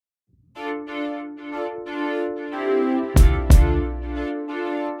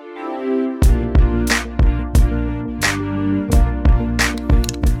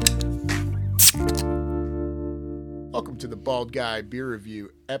to the Bald Guy Beer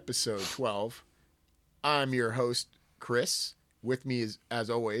Review, episode 12. I'm your host, Chris. With me, as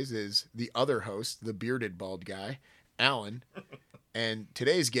always, is the other host, the bearded bald guy, Alan. And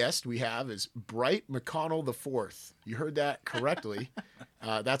today's guest we have is Bright McConnell the Fourth. You heard that correctly.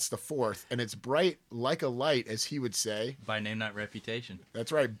 That's the fourth. And it's bright like a light, as he would say. By name, not reputation.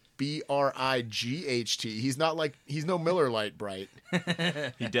 That's right. B-R-I-G-H-T. He's no Miller Lite Bright.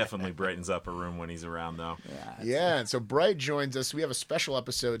 He definitely brightens up a room when he's around, though. Yeah. And so Bright joins us. We have a special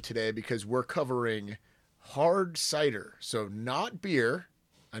episode today because we're covering hard cider. So not beer.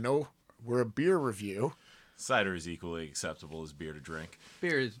 I know we're a beer review. Cider is equally acceptable as beer to drink.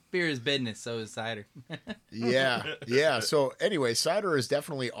 Beer is business, so is cider. Yeah. So anyway, cider is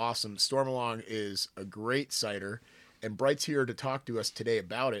definitely awesome. Stormalong is a great cider, and Bright's here to talk to us today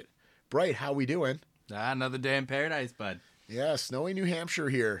about it. Bright, how we doing? Another day in paradise, bud. Yeah, snowy New Hampshire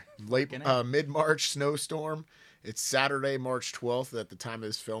here. Mid-March snowstorm. It's Saturday, March 12th at the time of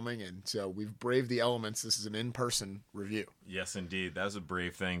this filming, and so we've braved the elements. This is an in-person review. Yes, indeed. That was a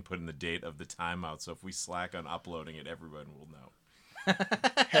brave thing, putting the date of the timeout, so if we slack on uploading it, everyone will know.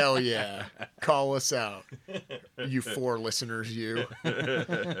 Hell yeah. Call us out. You four listeners, you.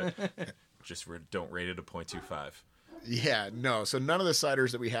 Just don't rate it a 0.25. Yeah, no. So none of the ciders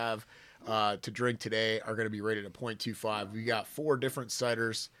that we have to drink today are going to be rated a 0.25. We got 4 different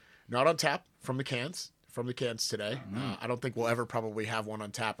ciders, not on tap, from the cans today. I don't think we'll ever probably have one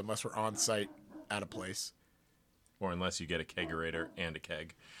on tap unless we're on site at a place. Or unless you get a kegerator and a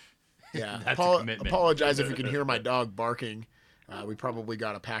keg. Yeah. That's a commitment. Apologize if you can hear my dog barking. We probably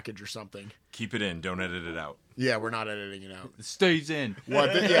got a package or something. Keep it in. Don't edit it out. Yeah, we're not editing it out. It stays in. Well,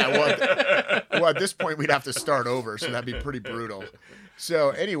 at this point, we'd have to start over, so that'd be pretty brutal. So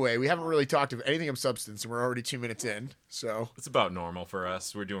anyway, we haven't really talked of anything of substance, and we're already 2 minutes in. So It's about normal for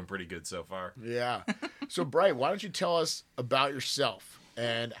us. We're doing pretty good so far. yeah. So Bright, why don't you tell us about yourself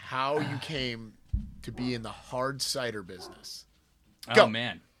and how you came to be in the hard cider business? Go. Oh,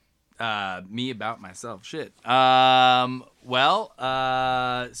 man. Me about myself. Shit. Cider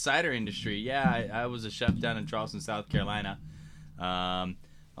industry. Yeah, I was a chef down in Charleston, South Carolina. I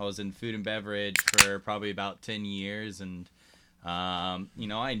was in food and beverage for probably about 10 years, and I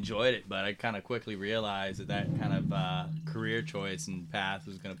enjoyed it, but I kind of quickly realized that kind of career choice and path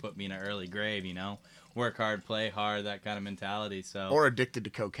was going to put me in an early grave, work hard, play hard, that kind of mentality. So Or addicted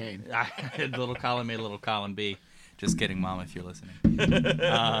to cocaine. Little column A, little column B. Just kidding, Mom, if you're listening.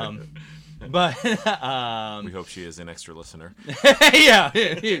 We hope she is an extra listener. Yeah,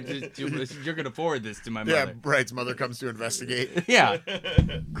 you're gonna forward this to my mother. Yeah, Bright's mother comes to investigate. Yeah.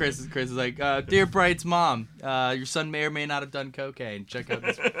 Chris is like, dear Bright's mom, your son may or may not have done cocaine. Check out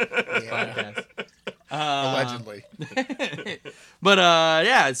this podcast. Allegedly.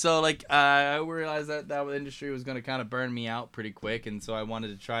 But so I realized that industry was gonna kind of burn me out pretty quick, and so I wanted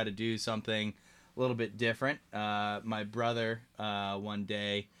to try to do something a little bit different. My brother one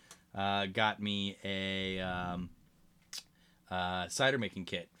day got me a cider making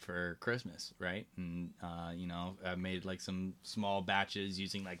kit for Christmas, right? And I made like some small batches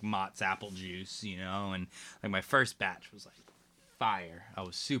using like Mott's apple juice, and like my first batch was like fire. I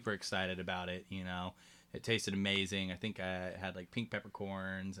was super excited about it. It tasted amazing. I think I had like pink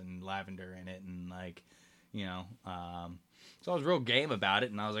peppercorns and lavender in it, and so I was real game about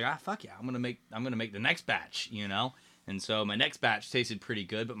it, and I was like, fuck yeah, I'm gonna make the next batch, And so my next batch tasted pretty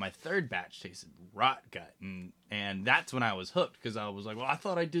good, but my third batch tasted rot gut, and that's when I was hooked, because I was like, well, I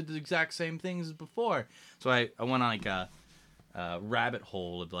thought I did the exact same things as before. So I went on like a rabbit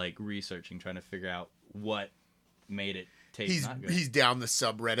hole of like researching, trying to figure out what made it taste not good. He's down the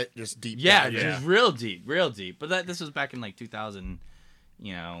subreddit, just deep. Yeah, diving. just real deep. But this was back in like 2000,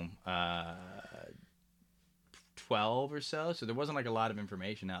 12 or so there wasn't like a lot of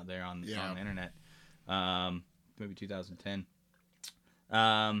information out there on the internet. Maybe 2010.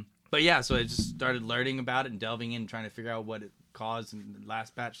 But yeah, so I just started learning about it and delving in, trying to figure out what it caused in the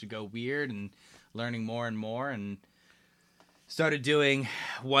last batch to go weird, and learning more and more, and started doing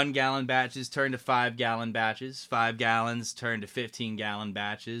 1 gallon batches, turned to 5 gallon batches, 5 gallons turned to 15 gallon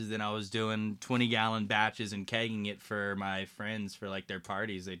batches. Then I was doing 20 gallon batches and kegging it for my friends for like their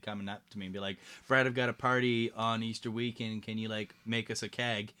parties. They'd come up to me and be like, Brad, I've got a party on Easter weekend. Can you like make us a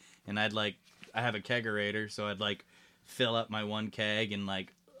keg? And I have a kegerator, so I'd like fill up my 1 keg and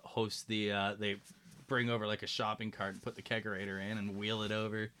like host they bring over like a shopping cart and put the kegerator in and wheel it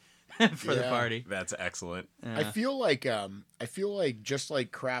over for the party. That's excellent. Yeah. I feel like just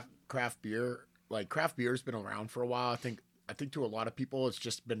like craft beer, like craft beer's been around for a while. I think to a lot of people it's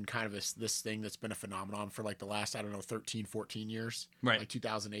just been kind of this thing that's been a phenomenon for like the last 13 14 years, right? Like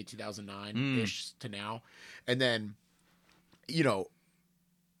 2008 2009 ish to now. And then you know,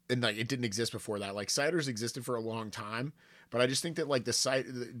 and like it didn't exist before that. Like ciders existed for a long time, but I just think that like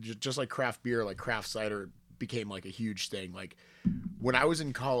just like craft beer, like craft cider became like a huge thing. Like when I was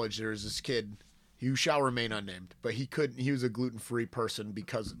in college, there was this kid who shall remain unnamed, but he was a gluten-free person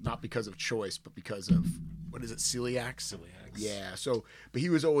not because of choice, but because of, what is it? Celiacs. Yeah. So, but he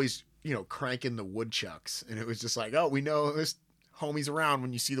was always, cranking the woodchucks, and it was just like, oh, we know this homie's around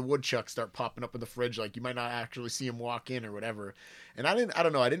when you see the woodchucks start popping up in the fridge. Like you might not actually see him walk in or whatever. And I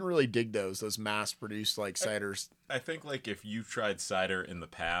don't know. I didn't really dig those mass produced like ciders. I think like if you've tried cider in the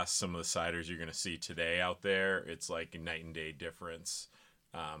past, some of the ciders you're going to see today out there, it's like a night and day difference.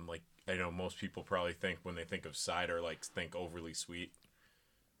 Like I know most people probably think when they think of cider, like think overly sweet.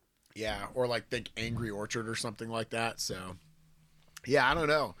 Yeah. Or like think Angry Orchard or something like that. So yeah, I don't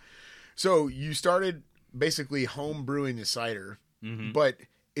know. So you started basically home brewing the cider, but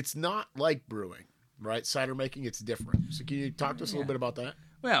it's not like brewing, right? Cider making, it's different. So can you talk to us a little bit about that?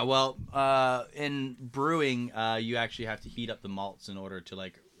 Yeah, well, in brewing, you actually have to heat up the malts in order to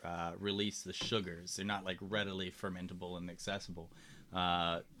like release the sugars. They're not like readily fermentable and accessible.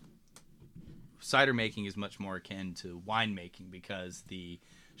 Cider making is much more akin to wine making because the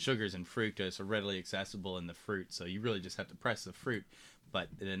sugars and fructose are readily accessible in the fruit. So you really just have to press the fruit, but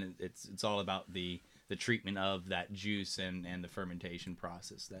then it's all about the treatment of that juice and the fermentation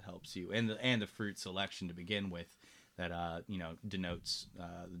process that helps you, and the fruit selection to begin with that denotes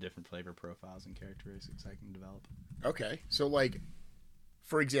the different flavor profiles and characteristics I can develop. Okay, so like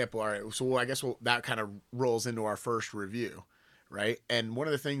for example, all right, so I guess that kind of rolls into our first review, right? And one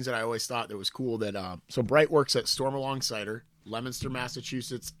of the things that I always thought that was cool that so Bright works at Stormalong Cider, Leominster,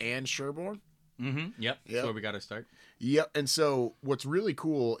 Massachusetts, and Sherborne. Yep. That's where we got to start. Yep. And so what's really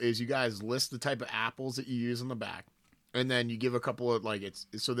cool is you guys list the type of apples that you use on the back, and then you give a couple of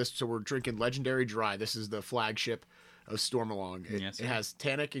so we're drinking Legendary Dry. This is the flagship of Stormalong. It has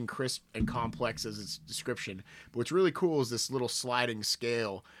tannic and crisp and complex as its description. But what's really cool is this little sliding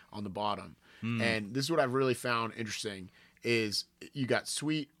scale on the bottom. And this is what I've really found interesting is you got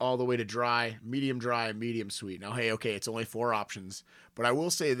sweet all the way to dry, and medium sweet. Now, hey, okay, it's only 4 options, but I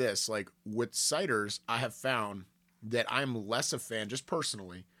will say this, like with ciders, I have found that I'm less a fan, just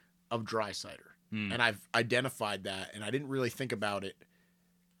personally, of dry cider. And I've identified that, and I didn't really think about it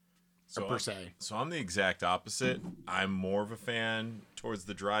per se. So I'm the exact opposite. I'm more of a fan towards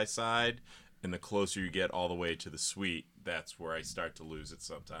the dry side, and the closer you get all the way to the sweet, that's where I start to lose it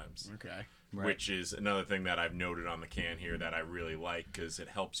sometimes. Okay. Right. Which is another thing that I've noted on the can here that I really like because it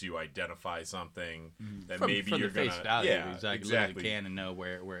helps you identify something that maybe you're going to... Yeah, exactly. Look at the can and know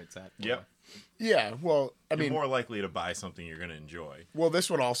where it's at. Yep. Yeah, well, you're more likely to buy something you're going to enjoy. Well, this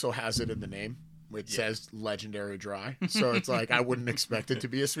one also has it in the name. It says Legendary Dry. So it's like I wouldn't expect it to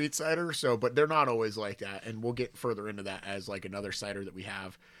be a sweet cider. But they're not always like that. And we'll get further into that as like another cider that we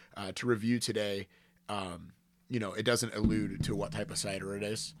have to review today. It doesn't allude to what type of cider it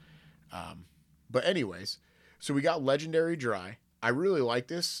is. But anyways, so we got Legendary Dry. I really like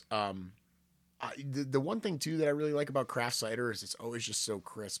this. The one thing too that I really like about craft cider is it's always just so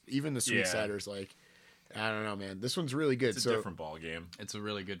crisp. Even the sweet ciders, like, I don't know, man. This one's really good. It's a different ball game. It's a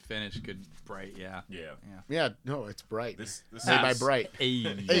really good finish, good bright, yeah. No, it's Bright. This made by Bright.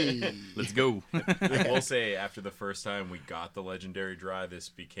 Hey, let's go. I will say, after the first time we got the Legendary Dry, this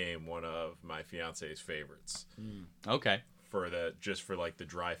became one of my fiance's favorites. Okay. For like the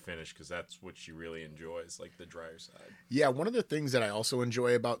dry finish, because that's what she really enjoys, like the drier side. Yeah, one of the things that I also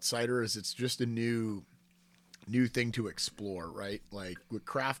enjoy about cider is it's just a new thing to explore, right? Like with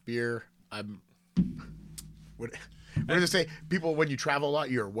craft beer, what does it say? People, when you travel a lot,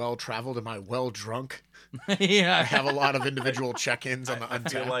 you're well traveled. Am I well drunk? Yeah, I have a lot of individual check-ins on the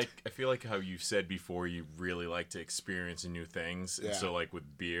Untapped. I feel like how you said before, you really like to experience new things, and so like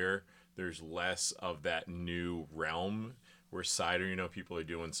with beer, there's less of that new realm. Where cider, people are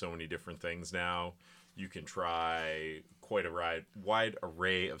doing so many different things now. You can try quite a wide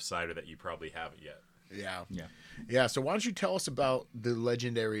array of cider that you probably haven't yet. Yeah. So why don't you tell us about the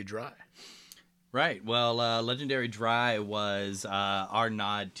Legendary Dry? Right. Well, Legendary Dry was our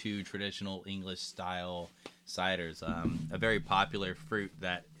nod to traditional English style ciders. A very popular fruit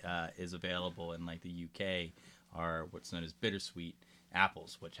that is available in like the UK are what's known as bittersweet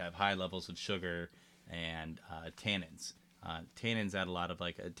apples, which have high levels of sugar and tannins. Tannins add a lot of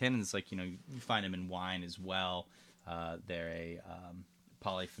tannins, you find them in wine as well. They're a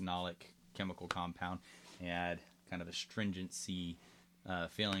polyphenolic chemical compound. They add kind of a stringency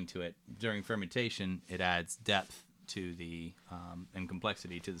feeling to it. During fermentation, it adds depth to the and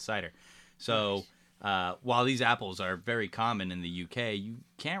complexity to the cider. So while these apples are very common in the UK, you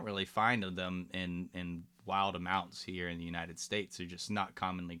can't really find them in wild amounts here in the United States. They're just not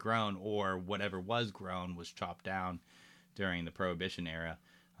commonly grown, or whatever was grown was chopped down during the Prohibition era,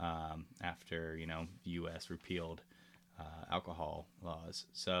 after, you know, the U.S. repealed alcohol laws.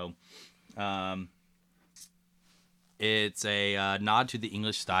 So it's a nod to the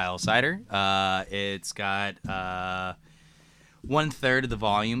English style cider. It's got 1/3 of the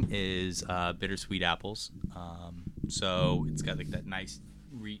volume is bittersweet apples. So it's got like that nice,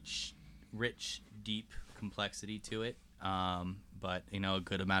 rich, deep complexity to it. But, you know, a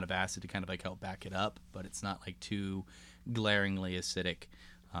good amount of acid to kind of like help back it up. But it's not like too glaringly acidic.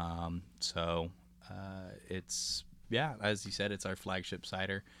 So it's, yeah, as you said, it's our flagship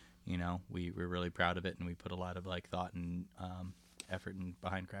cider. You know, we're really proud of it, and we put a lot of like thought and effort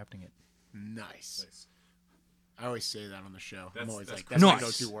behind crafting it. Nice. I always say that on the show. I'm always like, that's my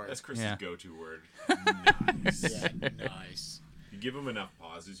go-to word. That's Chris's go-to word. Nice. Yeah, nice. You give him enough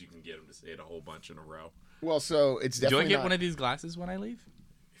pauses, you can get him to say it a whole bunch in a row. Well, so it's definitely. Do I get one of these glasses when I leave?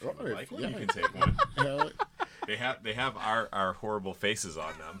 If you would like one, you can take one. They have our horrible faces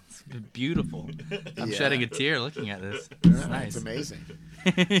on them. It's beautiful. I'm shedding a tear looking at this. It's nice. It's amazing.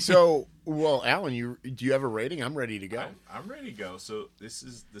 So, well, Alan, do you have a rating? I'm ready to go. I'm ready to go. So this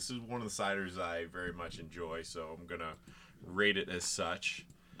is one of the ciders I very much enjoy. So I'm gonna rate it as such.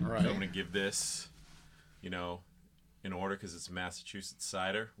 All right. So I'm gonna give this, you know, in order because it's a Massachusetts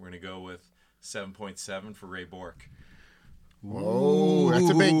cider. We're gonna go with 7.7 for Ray Bork. Whoa,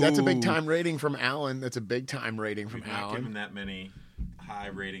 that's a big time rating from Alan. That's a big time rating from We've Alan. not given that many high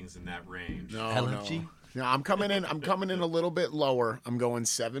ratings in that range. No, LFG? No, I'm coming in a little bit lower. I'm going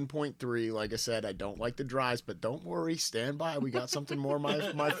 7.3. Like I said, I don't like the dries, but don't worry, stand by. We got something more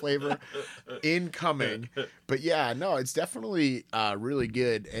my flavor incoming. But yeah, no, it's definitely really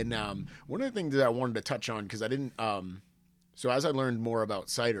good. And one of the things that I wanted to touch on, because I didn't so as I learned more about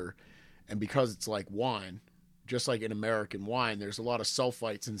cider, and because it's like wine, just like in American wine, there's a lot of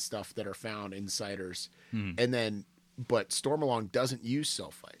sulfites and stuff that are found in ciders. But Stormalong doesn't use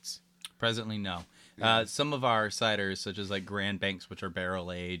sulfites. Presently, no. Some of our ciders, such as like Grand Banks, which are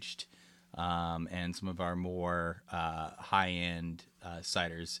barrel aged, and some of our more high-end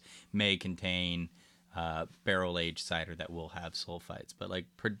ciders may contain barrel aged cider that will have sulfites. But like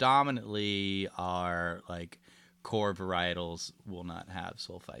predominantly our like core varietals will not have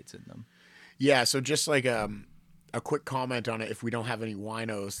sulfites in them. Yeah, so just like a quick comment on it, if we don't have any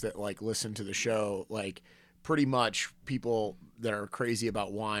winos that like listen to the show, like pretty much people that are crazy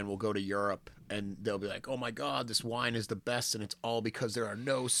about wine will go to Europe and they'll be like, oh my God, this wine is the best, and it's all because there are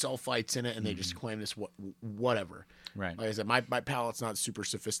no sulfites in it, and they just claim this whatever. Right. Like I said, my palate's not super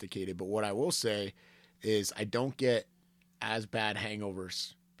sophisticated, but what I will say is I don't get as bad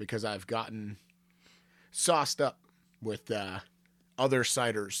hangovers because I've gotten sauced up with other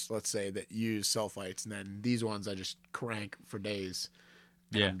ciders, let's say, that use sulfites, and then these ones I just crank for days,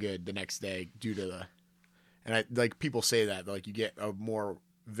 and I'm good the next day due to the. And I like people say that like you get a more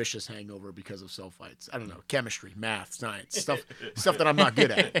vicious hangover because of sulfites. I don't know, chemistry, math, science, stuff that I'm not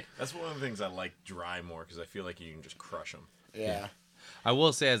good at. That's one of the things I like dry more because I feel like you can just crush them. Yeah. I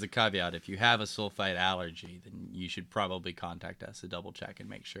will say as a caveat, if you have a sulfite allergy, then you should probably contact us to double check and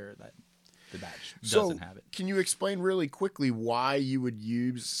make sure that the batch doesn't have it. Can you explain really quickly why you would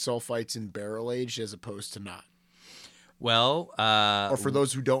use sulfites in barrel aged as opposed to not? Well, or for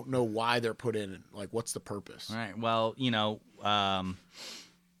those who don't know why they're put in, like what's the purpose? Right. Well, you know,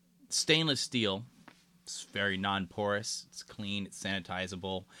 stainless steel, it's very non-porous, it's clean, it's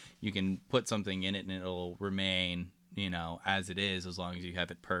sanitizable. You can put something in it and it'll remain, you know, as it is as long as you have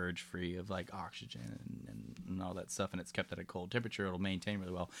it purged free of like oxygen and all that stuff, and it's kept at a cold temperature. It'll maintain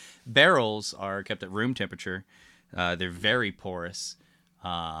really well. Barrels are kept at room temperature. They're very porous.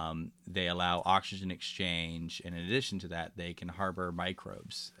 They allow oxygen exchange, and in addition to that, they can harbor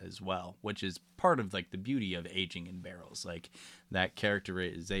microbes as well, which is part of like the beauty of aging in barrels, like that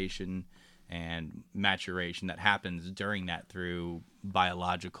characterization and maturation that happens during that through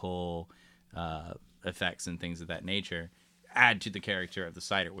biological effects and things of that nature add to the character of the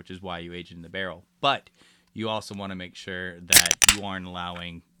cider, which is why you age it in the barrel. But you also want to make sure that you aren't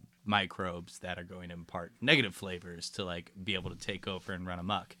allowing microbes that are going to impart negative flavors to like be able to take over and run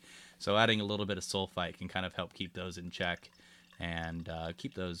amok. So adding a little bit of sulfite can kind of help keep those in check and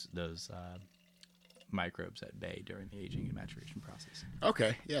keep those microbes at bay during the aging and maturation process.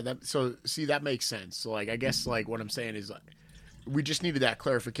 Okay, yeah. That makes sense. So like I guess like what I'm saying is like we just needed that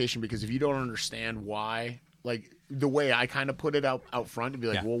clarification, because if you don't understand why, like the way I kind of put it out front, to be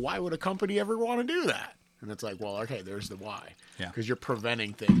like, well, why would a company ever want to do that? And it's like, well, okay, there's the why. Yeah. Because you're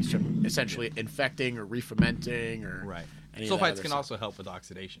preventing things from essentially infecting or re-fermenting or right. Any Sulfites can stuff. also help with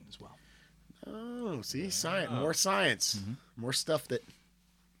oxidation as well. Oh, see, science, more science, more stuff that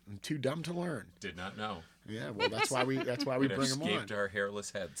I'm too dumb to learn. Did not know. Yeah, well, that's why we bring them on. Escaped our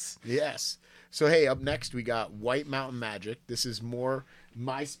hairless heads. Yes. So hey, up next we got White Mountain Magic. This is more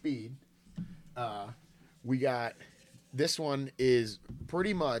my speed. We got this one is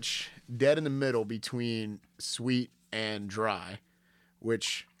pretty much dead in the middle between sweet and dry,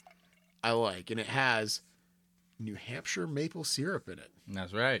 which I like, and it has New Hampshire maple syrup in it.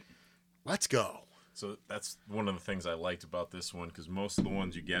 That's right. Let's go. So that's one of the things I liked about this one, because most of the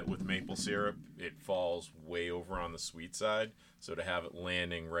ones you get with maple syrup, it falls way over on the sweet side. So to have it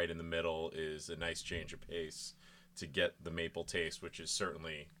landing right in the middle is a nice change of pace to get the maple taste, which is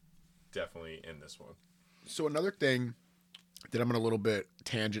definitely in this one. So another thing that I'm going to a little bit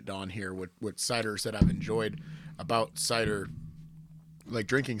tangent on here, what ciders that I've enjoyed about cider, like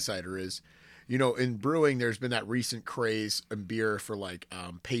drinking cider, is, you know, in brewing, there's been that recent craze in beer for like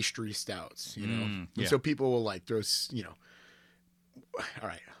pastry stouts, you know? Yeah. And so people will like throw, you know, all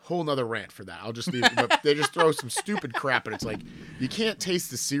right, whole nother rant for that. I'll just leave it, but they just throw some stupid crap, and it's like, you can't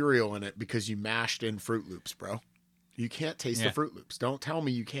taste the cereal in it because you mashed in Fruit Loops, bro. You can't taste the Fruit Loops. Don't tell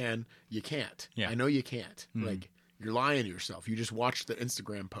me you can. You can't. Yeah. I know you can't. Like, you're lying to yourself. You just watched the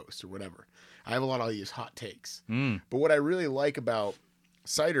Instagram post or whatever. I have a lot of these hot takes. But what I really like about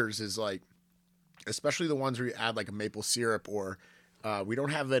ciders is like, especially the ones where you add like a maple syrup, or we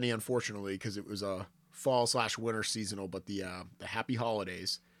don't have any, unfortunately, because it was a fall/winter seasonal, but the Happy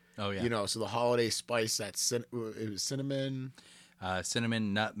Holidays. Oh yeah. You know, so the holiday spice, it was cinnamon.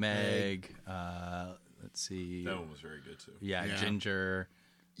 Cinnamon, nutmeg. Let's see. That one was very good too. Yeah, ginger.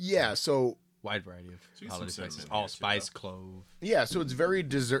 Yeah, so wide variety of holiday cinnamon spices. in there, Allspice, too, clove. yeah, so it's very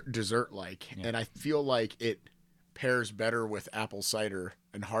dessert like, and I feel like it pairs better with apple cider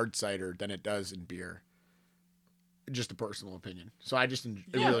and hard cider than it does in beer. Just a personal opinion. So I just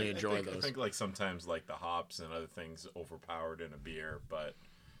really enjoy those. I think like sometimes like the hops and other things overpowered in a beer, but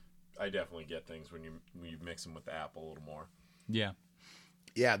I definitely get things when you mix them with the apple a little more. Yeah.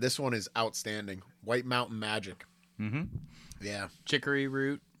 Yeah, this one is outstanding. White Mountain Magic. Mm-hmm. Yeah. Chicory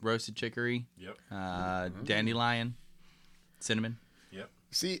root, roasted chicory. Yep. Dandelion, cinnamon. Yep.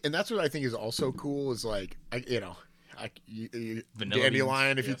 See, and that's what I think is also cool is like, dandelion.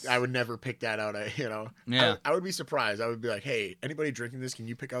 Yes. I would never pick that out. Yeah. I would be surprised. I would be like, hey, anybody drinking this? Can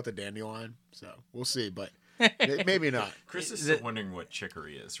you pick out the dandelion? So we'll see, but maybe not. Chris is still wondering what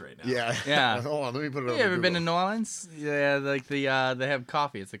chicory is right now. Yeah. Yeah. Hold on, let me put it on. You ever been to New Orleans? Yeah, like they have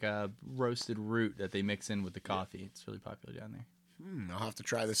coffee. It's like a roasted root that they mix in with the coffee. It's really popular down there. I'll have to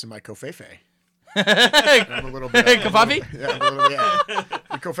try this in my kofefe. I'm a little bit. Coffee? Yeah, a little bit. Yeah.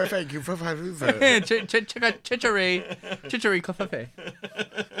 Kofefe. Chicory coffee.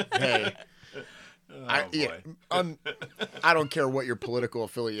 Hey. Boy. I don't care what your political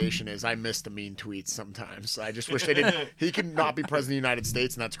affiliation is. I miss the mean tweets sometimes. I just wish they didn't. He could not be president of the United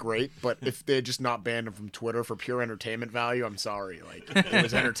States, and that's great. But if they had just not banned him from Twitter for pure entertainment value, I'm sorry. Like, it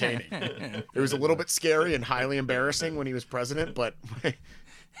was entertaining. It was a little bit scary and highly embarrassing when he was president, but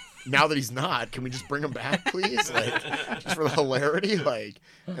now that he's not, can we just bring him back, please? Like, just for the hilarity. Like,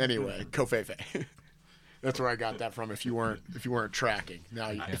 anyway, Kofefe. That's where I got that from. If you weren't tracking,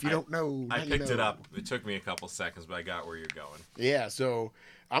 now if you don't know, I picked it up. It took me a couple seconds, but I got where you're going. Yeah, so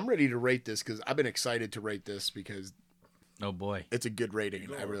I'm ready to rate this because I've been excited to rate this because oh boy, it's a good rating.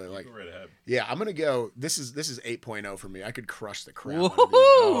 I really like. Go right ahead. Yeah, I'm gonna go. This is 8.0 for me. I could crush the crap out of these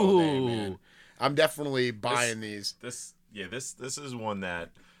Woohoo! all day, man. I'm definitely buying these. This is one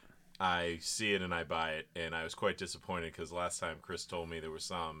that I see it and I buy it, and I was quite disappointed because last time Chris told me there was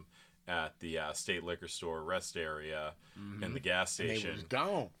some at the state liquor store rest area and the gas station, They was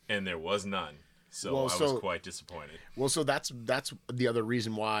gone. and there was none. So I was quite disappointed. Well, so that's the other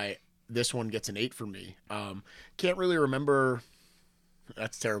reason why this one gets an 8 for me. Can't really remember.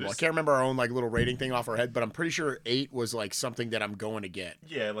 That's terrible. I can't remember our own like little rating thing off our head, but I'm pretty sure 8 was like something that I'm going to get.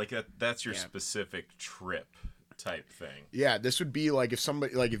 Yeah, like that's your specific trip type thing. Yeah, this would be like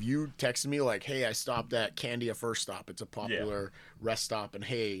if you texted me like, hey, I stopped at Candia First Stop. It's a popular rest stop, and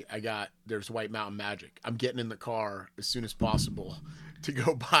hey, there's White Mountain Magic. I'm getting in the car as soon as possible to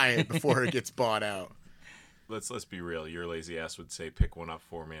go buy it before it gets bought out. Let's be real. Your lazy ass would say, pick one up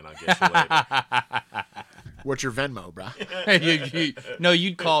for me and I'll get you later. What's your Venmo, bro? No,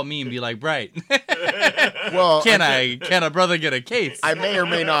 you'd call me and be like, right. Well, can a brother get a case? I may or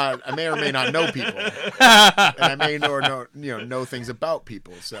may not know people, and I may know things about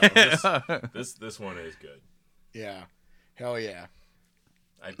people. So this one is good. Yeah, hell yeah.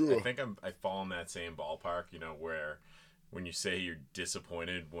 I think I fall in that same ballpark. Where when you say you're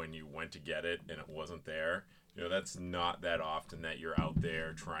disappointed when you went to get it and it wasn't there, You know, that's not that often that you're out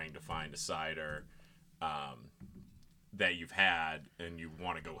there trying to find a cider that you've had and you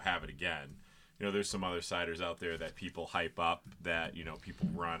want to go have it again. You know, there's some other ciders out there that people hype up that, you know, people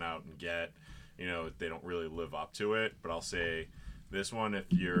run out and get. You know, they don't really live up to it. But I'll say this one, if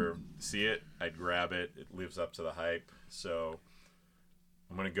you see it, I'd grab it. It lives up to the hype. So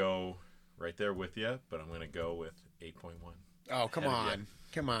I'm going to go right there with you, but I'm going to go with 8.1. Oh, come on.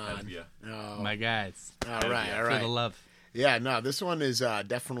 Come on. Oh. My guys. All right. For the love. Yeah, no, this one is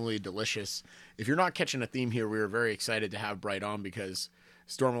definitely delicious. If you're not catching a theme here, we were very excited to have Bright on because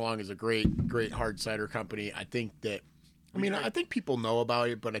Stormalong is a great hard cider company. I think that, I think people know about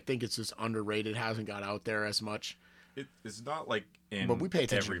it, but I think it's just underrated. Hasn't got out there as much. It's not like in but we pay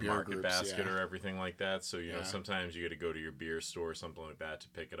attention every to beer market groups, basket or everything like that. So, you know, sometimes you got to go to your beer store or something like that to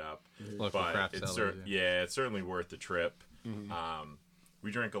pick it up. Local craft sellers, it's certainly worth the trip. Mm-hmm. We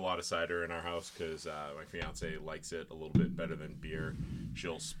drink a lot of cider in our house because my fiance likes it a little bit better than beer.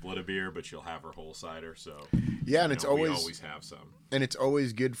 She'll split a beer, but she'll have her whole cider. So yeah, and we always have some. And it's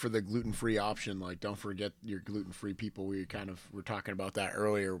always good for the gluten-free option. Like, don't forget your gluten-free people. We were talking about that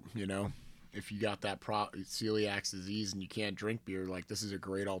earlier. You know, if you got that celiac disease and you can't drink beer, like this is a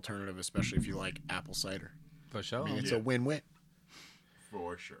great alternative, especially if you like apple cider. For sure, it's a win-win.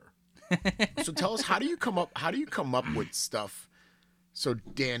 For sure. So tell us, how do you come up with stuff? So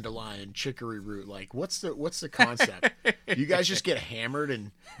dandelion, chicory root, like what's the concept? You guys just get hammered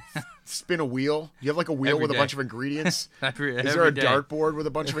and spin a wheel? You have like a wheel with a bunch of ingredients? Is there a dartboard with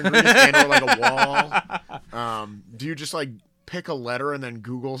a bunch of ingredients and or like a wall? Do you just like pick a letter and then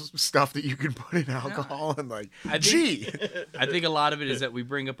Google stuff that you can put in alcohol and like, I think a lot of it is that we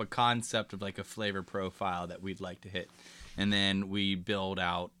bring up a concept of like a flavor profile that we'd like to hit, and then we build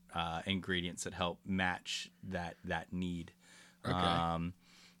out ingredients that help match that need. Okay.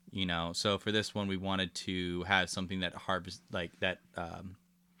 You know, so for this one, we wanted to have something that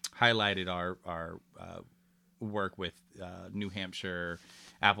highlighted our work with New Hampshire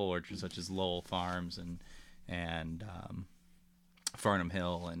apple orchards such as Lowell Farms and Farnham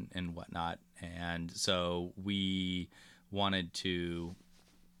Hill and whatnot. And so we wanted to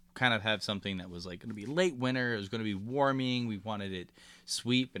kind of have something that was like going to be late winter. It was going to be warming. We wanted it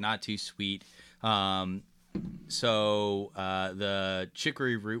sweet, but not too sweet. So the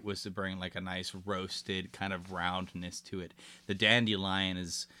chicory root was to bring like a nice roasted kind of roundness to it. The dandelion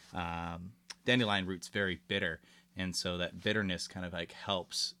root's very bitter, and so that bitterness kind of like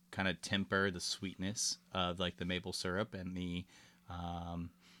helps kind of temper the sweetness of like the maple syrup and the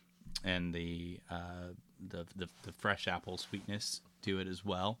fresh apple sweetness to it as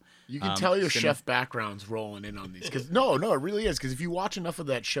well. You can tell your chef background's rolling in on these because no, it really is. Because if you watch enough of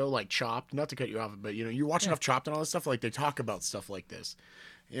that show, like Chopped, not to cut you off, but you know, you watch enough Chopped and all this stuff, like they talk about stuff like this.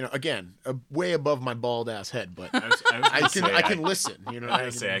 You know, again, way above my bald ass head, but I can listen. You know,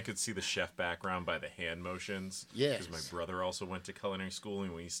 I could see the chef background by the hand motions. Yeah, because my brother also went to culinary school,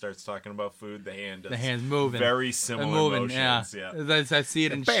 and when he starts talking about food, the hand's moving, very similar motions. Yeah. I see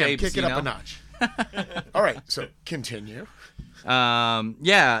it in bam, shapes. Kick it up a notch. All right, so continue.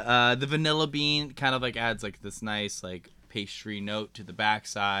 The vanilla bean kind of like adds like this nice like pastry note to the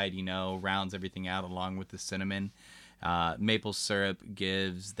backside, you know, rounds everything out along with the cinnamon. Maple syrup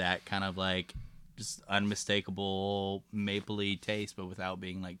gives that kind of like just unmistakable mapley taste, but without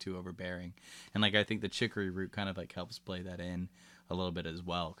being like too overbearing. And like I think the chicory root kind of like helps play that in a little bit as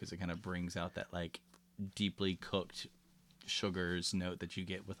well, because it kind of brings out that like deeply cooked sugars note that you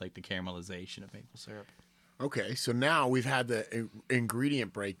get with like the caramelization of maple syrup. Okay, so now we've had the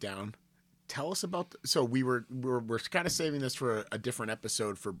ingredient breakdown. Tell us about. So we're kind of saving this for a different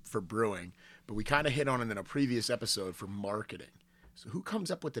episode for brewing, but we kind of hit on it in a previous episode for marketing. So who comes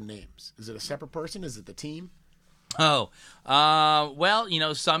up with the names? Is it a separate person? Is it the team? Well, you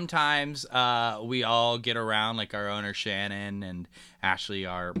know, sometimes we all get around, like our owner Shannon and Ashley,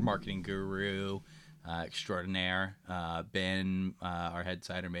 our marketing guru, extraordinaire, Ben, our head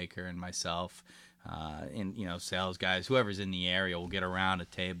Cidermaker, and myself. And you know, sales guys, whoever's in the area, will get around a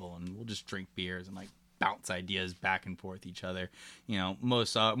table and we'll just drink beers and like bounce ideas back and forth each other. You know,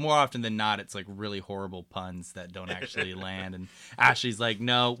 more often than not, it's like really horrible puns that don't actually land. And Ashley's like,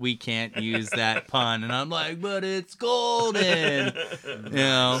 "No, we can't use that pun," and I'm like, "But it's golden," you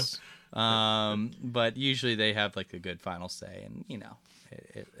know. But usually they have like a good final say, and you know,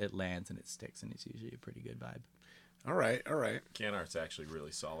 it lands and it sticks, and it's usually a pretty good vibe. All right. Can art's actually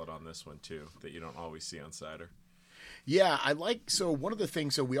really solid on this one too, that you don't always see on cider. Yeah, so one of the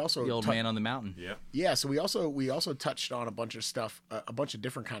things, so we also the old man on the mountain. Yeah, so we also touched on a bunch of stuff, a bunch of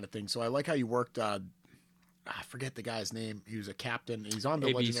different kind of things. So I like how you worked I forget the guy's name. He was a captain. He's on the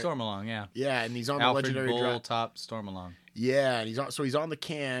A.B. legendary. Stormalong, yeah. Yeah, and he's on Alfred the legendary Bull draft. Top Stormalong. Yeah, and he's on the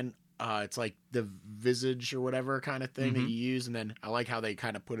can. It's like the visage or whatever kind of thing that you use, and then I like how they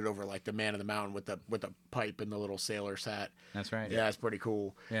kind of put it over like the Man of the Mountain with the pipe and the little sailor's hat. That's right. Yeah, it's pretty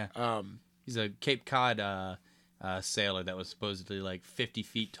cool. Yeah. He's a Cape Cod sailor that was supposedly like 50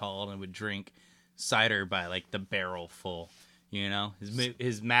 feet tall and would drink cider by like the barrel full. You know,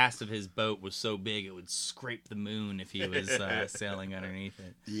 his mast of his boat was so big it would scrape the moon if he was sailing underneath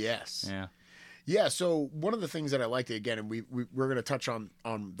it. Yes. Yeah. Yeah. So one of the things that I liked, again, and we're going to touch on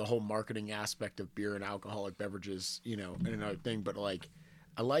the whole marketing aspect of beer and alcoholic beverages, you know, and another thing, but like,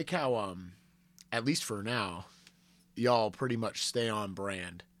 I like how, at least for now, y'all pretty much stay on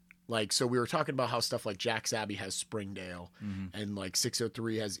brand. Like, so we were talking about how stuff like Jack's Abbey has Springdale and like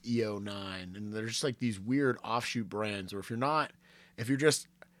 603 has EO9. And there's just like these weird offshoot brands, or if you're just,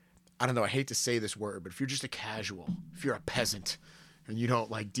 I don't know, I hate to say this word, but if you're just a casual, if you're a peasant and you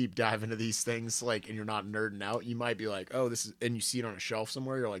don't like deep dive into these things, like, and you're not nerding out, you might be like, oh, this is, and you see it on a shelf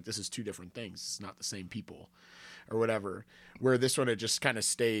somewhere. You're like, this is two different things. It's not the same people or whatever. Where this one, it just kind of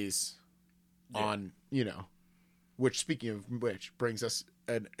stays on, you know, which, speaking of which, brings us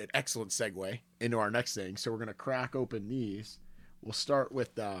an excellent segue into our next thing. So we're going to crack open these. We'll start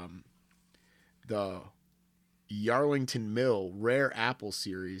with the Yarlington Mill Rare Apple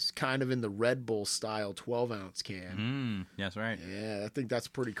Series, kind of in the Red Bull style 12-ounce can. That's right. Yeah, I think that's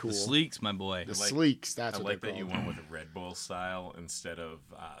pretty cool. The Sleeks, my boy. The Sleeks, that's what I like they're that you called. went with a Red Bull style instead of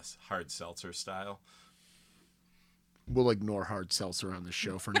hard seltzer style. We'll ignore hard seltzer on this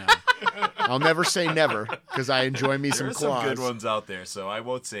show for now. I'll never say never, because I enjoy me some There's claws. some good ones out there, so I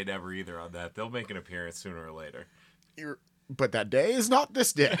won't say never either on that. They'll make an appearance sooner or later. But that day is not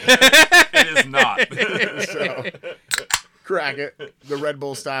this day. It is not. So, crack it. The Red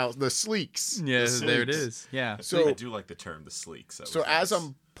Bull style, the Sleeks. Yeah, The there it Sleeks. is. Yeah. So I do like the term, the sleek. So as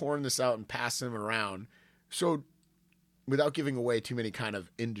I'm pouring this out and passing them around, so without giving away too many kind of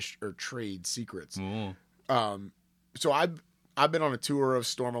industry or trade secrets, so I've been on a tour of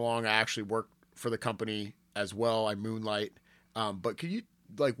Stormalong. I actually work for the company as well. I moonlight. But could you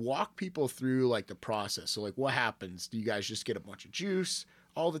like walk people through like the process? So like what happens? Do you guys just get a bunch of juice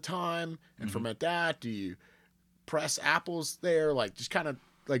all the time and ferment that? Do you press apples there? Like just kind of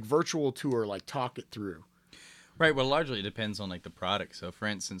like virtual tour, like talk it through. Right. Well, largely it depends on like the product. So for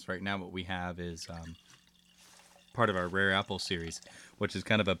instance, right now what we have is part of our Rare Apple series, which is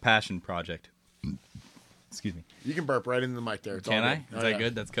kind of a passion project. Excuse me. You can burp right into the mic there. It's Can all I? good. Is that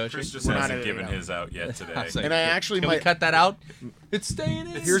good? That's kosher? Chris just hasn't given his out yet today. And I actually Can might we cut that out? It's staying in.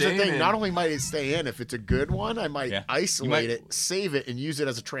 Here's the staying thing. in. Not only might it stay in, if it's a good one, I might Yeah. isolate it, save it, and use it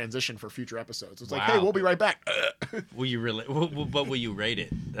as a transition for future episodes. It's like, Wow. hey, we'll be right back. Will you really? But will you rate it?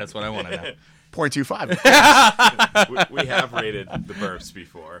 That's what I want to know. 0.25. We have rated the burps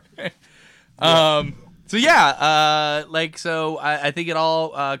before. So yeah, I think it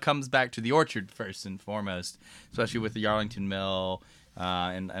all comes back to the orchard first and foremost, especially with the Yarlington Mill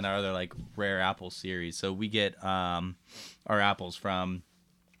and our other like Rare Apple series. So we get our apples from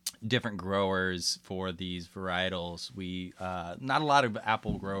different growers for these varietals. We not a lot of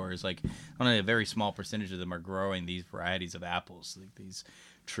apple growers, like only a very small percentage of them are growing these varieties of apples, like these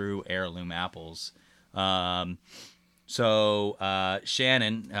true heirloom apples. So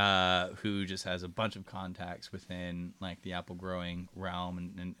Shannon, who just has a bunch of contacts within like the apple growing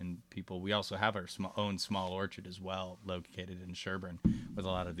realm and people, we also have our own small orchard as well, located in Sherburne, with a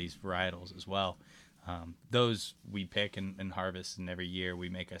lot of these varietals as well. Those we pick and harvest, and every year we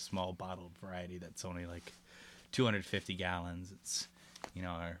make a small bottled variety that's only like 250 gallons. It's, you know,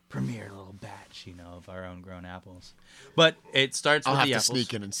 our premier little batch, you know, of our own grown apples. But it starts I'll with have the to apples.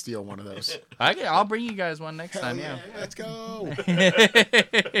 sneak in and steal one of those. Okay, I'll bring you guys one next time. Yeah. Let's go.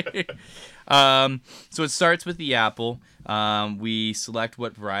 So it starts with the apple. We select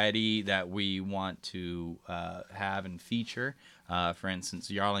what variety that we want to have and feature. For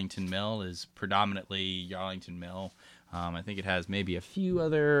instance, Yarlington Mill is predominantly Yarlington Mill. I think it has maybe a few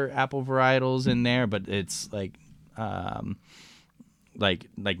other apple varietals in there, but it's like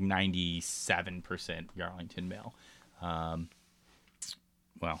 97% Yarlington Mill.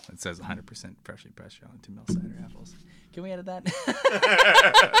 Well, it says 100% freshly pressed Yarlington Mill cider apples. Can we edit that?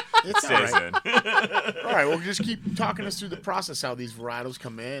 It's all Stays right. in. All right, well, just keep talking us through the process, how these varietals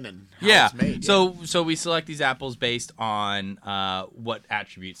come in and how Yeah. it's made. So we select these apples based on what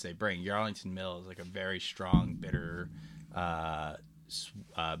attributes they bring. Yarlington Mill is like a very strong, bitter,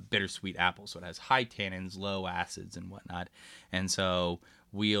 bittersweet apple. So it has high tannins, low acids, and whatnot. And so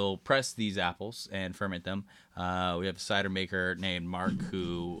we'll press these apples and ferment them. We have a cider maker named Mark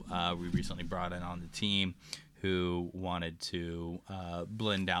who we recently brought in on the team who wanted to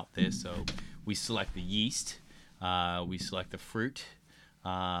blend out this. So we select the yeast, we select the fruit,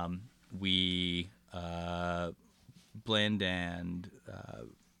 we blend and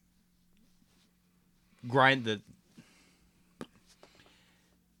grind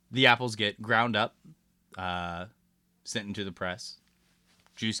the apples get ground up, sent into the press.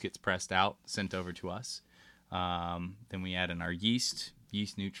 Juice gets pressed out, sent over to us. Then we add in our yeast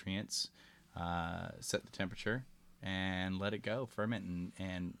nutrients, set the temperature, and let it go, ferment,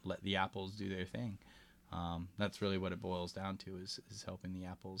 and let the apples do their thing. That's really what it boils down to is helping the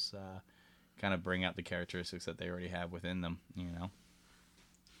apples kind of bring out the characteristics that they already have within them,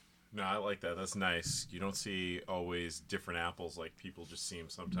 No, I like that. That's nice. You don't see always different apples like people just see them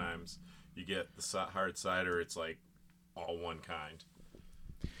sometimes. You get the hard cider, it's like all one kind.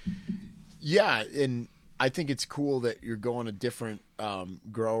 Yeah, and I think it's cool that you're going to different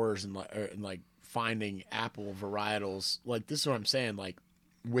growers and like finding apple varietals. Like, this is what I'm saying. Like,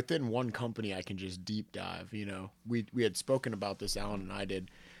 within one company, I can just deep dive. We had spoken about this, Alan and I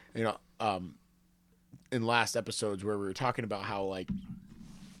did, in last episodes where we were talking about how, like,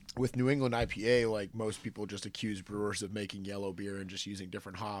 with New England IPA, like, most people just accuse brewers of making yellow beer and just using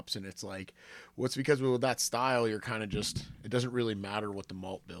different hops. And it's like, well, it's because with that style, you're kind of just, it doesn't really matter what the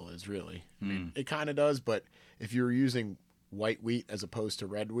malt bill is, really. I mean, it kind of does, but if you're using white wheat as opposed to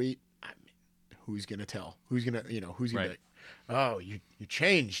red wheat, I mean, who's going to tell? Who's going to be like, oh, you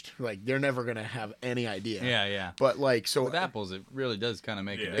changed. Like, they're never going to have any idea. Yeah. But, like, so with apples, it really does kind of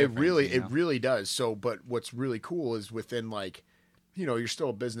make a difference. It really does. So, but what's really cool is within, like, you're still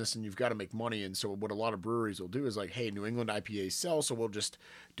a business and you've got to make money. And so what a lot of breweries will do is like, hey, New England IPAs sell, so we'll just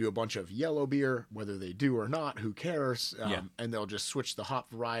do a bunch of yellow beer, whether they do or not, who cares? And they'll just switch the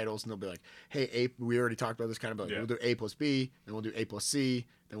hop varietals and they'll be like, hey, we already talked about this kind of, like, we'll do A plus B, then we'll do A plus C,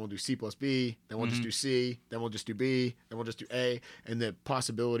 then we'll do C plus B, then we'll just do C, then we'll just do B, then we'll just do A. And the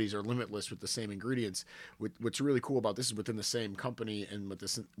possibilities are limitless with the same ingredients. What's really cool about this is within the same company and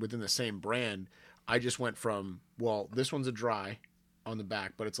within the same brand, I just went from, well, this one's a dry on the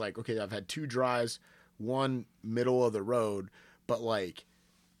back, but it's like, okay, I've had 2 dries, 1 middle of the road, but like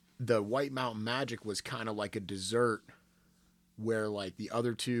the White Mountain Magic was kind of like a dessert where like the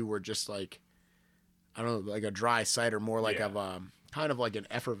other 2 were just like, I don't know, like a dry cider, more like of kind of like an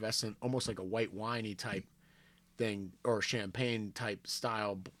effervescent, almost like a white winey type thing or champagne type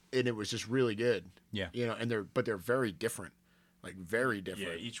style, and it was just really good. Yeah. And they're very different. Like, very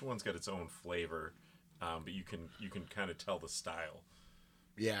different. Yeah, each one's got its own flavor. But you can kind of tell the style.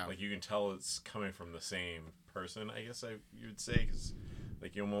 Yeah. Like, you can tell it's coming from the same person, I guess you would say. Because,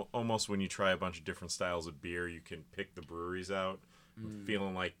 like, you almost when you try a bunch of different styles of beer, you can pick the breweries out,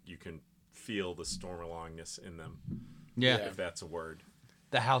 feeling like you can feel the Stormalongness in them. Yeah. If that's a word.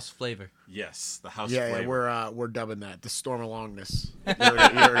 The house flavor. Yes, the house flavor. Yeah, we're dubbing that the Stormalongness. You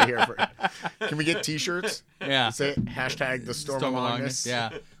already here for it. Can we get T-shirts? Yeah. Say hashtag the Stormalongness. Yeah.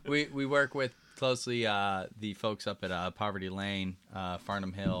 We work with closely the folks up at Poverty Lane,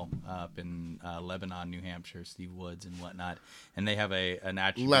 Farnham Hill, up in Lebanon, New Hampshire, Steve Woods and whatnot, and they have an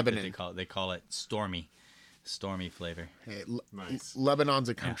attribute Lebanon. that they call it stormy flavor. Hey, Nice. Lebanon's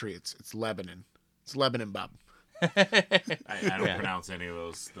a country. Yeah. It's Lebanon. It's Lebanon, Bob. I don't pronounce any of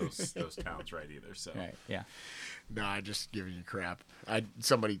those towns right either. So right, yeah. No, I just giving you crap.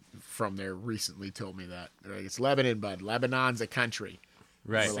 Somebody from there recently told me that. Like, it's Lebanon, bud. Lebanon's a country.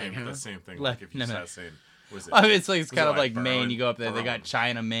 Right. The same thing. Like, if you start saying, was it? I mean, it's kind of like Burn, Maine. You go up there, Burn. they got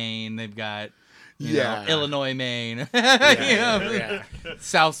China, Maine. They've got you know, Illinois, Maine.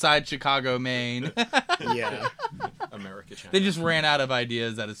 South Side Chicago, Maine. Yeah. America, China. They just ran out of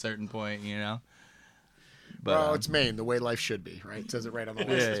ideas at a certain point, But, well, it's Maine, the way life should be, right? It says it right on the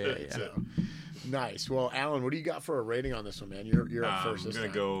list. Yeah. So, nice. Well, Alan, what do you got for a rating on this one, man? You're up first. I'm gonna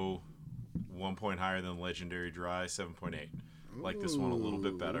go 1 point higher than Legendary Dry, 7.8. Like this one a little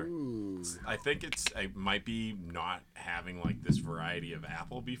bit better. I think I might be not having like this variety of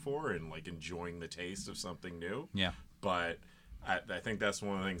apple before and like enjoying the taste of something new. Yeah. But I think that's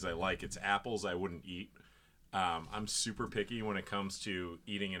one of the things I like. It's apples I wouldn't eat. I'm super picky when it comes to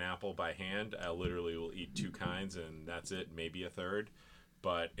eating an apple by hand. I literally will eat 2 kinds and that's it, maybe a third.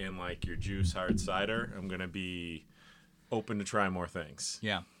 But in like your juice hard cider, I'm gonna be open to try more things.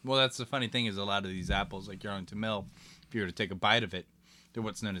 Yeah. Well, that's the funny thing is a lot of these apples, like Yarlington Mill, if you were to take a bite of it, they're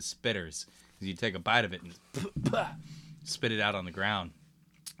what's known as spitters. Because you take a bite of it and spit it out on the ground.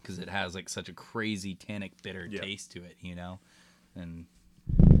 Because it has like such a crazy tannic bitter taste to it, And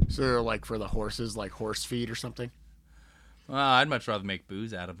so they're like for the horses, like horse feed or something? Well, I'd much rather make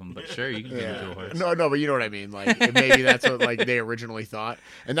booze out of them, but sure, you can give it to a horse. No, but you know what I mean. Like maybe that's what like they originally thought.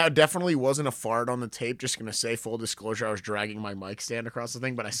 And that definitely wasn't a fart on the tape. Just gonna say, full disclosure, I was dragging my mic stand across the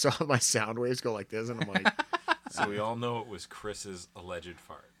thing, but I saw my sound waves go like this, and I'm like, so we all know it was Chris's alleged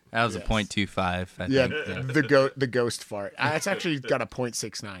fart. That was a .25. I think. The ghost fart. It's actually got a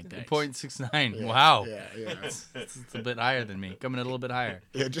 .69. Thanks. 0.69. Yeah, Wow. Yeah. It's a bit higher than me. Coming in a little bit higher.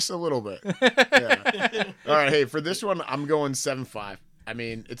 Yeah, just a little bit. Yeah. All right, hey, for this one, I'm going 7.5. I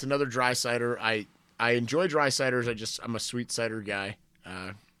mean, it's another dry cider. I enjoy dry ciders. I'm a sweet cider guy.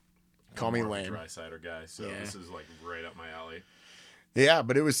 Call me lame. Dry cider guy. So this is like right up my alley. Yeah,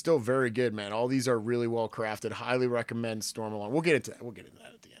 but it was still very good, man. All these are really well crafted. Highly recommend Stormalong. We'll get into that. At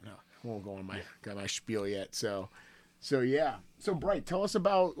the end. No, I won't go on my spiel yet. So yeah. So Bright, tell us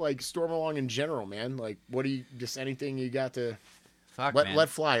about like Stormalong in general, man. Like, what do you just anything you got to let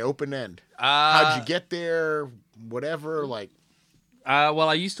fly, open end? How'd you get there? Whatever, like. Well,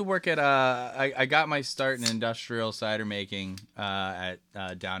 I used to work at I got my start in industrial cider making at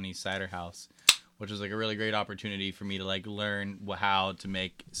Downey Cider House, which was like a really great opportunity for me to like learn how to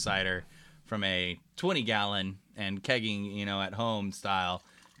make cider from a 20-gallon and kegging, at home style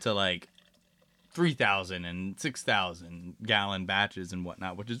to like 3,000 and 6,000 gallon batches and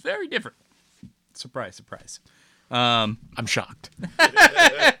whatnot, which is very different. Surprise, surprise. I'm shocked.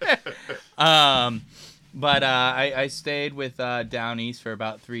 But I stayed with Downey's for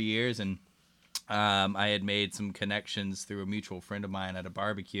about 3 years, and I had made some connections through a mutual friend of mine at a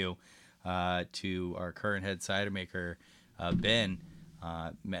barbecue to our current head cider maker, Ben.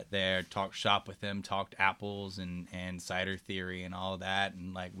 Met there, talked shop with him, talked apples and cider theory and all of that,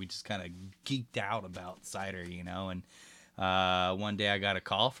 and like we just kind of geeked out about cider, And one day I got a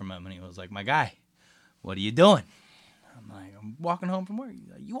call from him, and he was like, "My guy, what are you doing?" I'm like, "I'm walking home from work." He's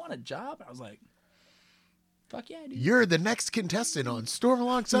like, "You want a job?" I was like, "Fuck yeah, dude." You're the next contestant on Storm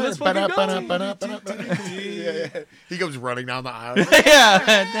Alongside. Let's fucking Yeah. He goes running down the aisle.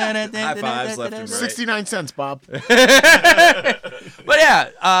 High fives left and right. 69 cents, Bob. But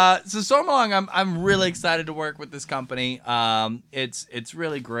yeah, so Stormalong, I'm really excited to work with this company. It's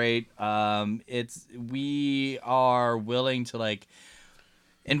really great. We are willing to like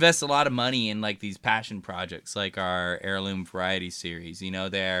invest a lot of money in like these passion projects, like our heirloom variety series.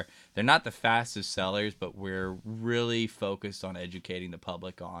 They're not the fastest sellers, but we're really focused on educating the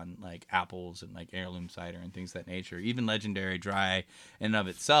public on like apples and like heirloom cider and things of that nature. Even Legendary Dry in and of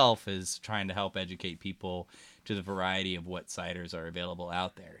itself is trying to help educate people to the variety of what ciders are available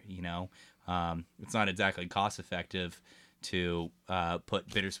out there. It's not exactly cost effective to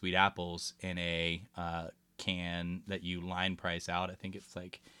put bittersweet apples in a can that you line price out. I think it's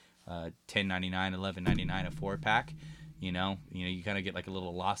like $10.99, $11.99 a 4-pack. You kind of get like a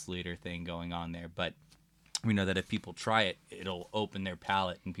little loss leader thing going on there, but we know that if people try it, it'll open their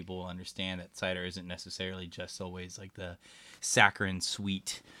palate and people will understand that cider isn't necessarily just always like the saccharine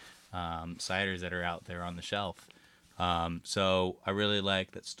sweet ciders that are out there on the shelf. So I really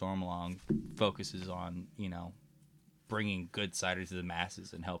like that Stormalong focuses on, bringing good cider to the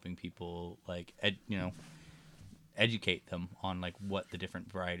masses and helping people like, educate them on like what the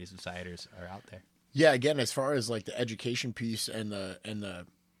different varieties of ciders are out there. Yeah, again, as far as like the education piece and the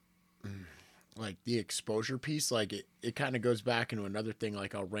like the exposure piece, like it kind of goes back into another thing.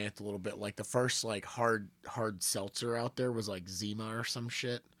 Like I'll rant a little bit. Like the first like hard seltzer out there was like Zima or some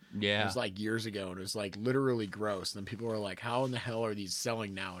shit. Yeah, it was like years ago, and it was like literally gross. And then people were like, "How in the hell are these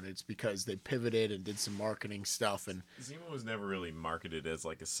selling now?" And it's because they pivoted and did some marketing stuff. And Zima was never really marketed as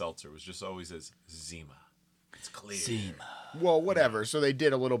like a seltzer. It was just always as Zima. It's clear. Zima. Well, whatever. So they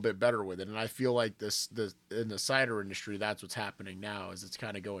did a little bit better with it, and I feel like in the cider industry, that's what's happening now. Is it's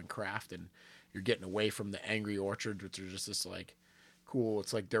kind of going craft, and you're getting away from the Angry Orchard, which are just this like cool.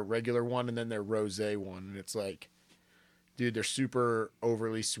 It's like their regular one, and then their rosé one, and it's like, dude, they're super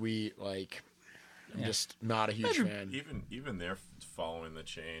overly sweet. Like, I'm just not a huge fan. Even they're following the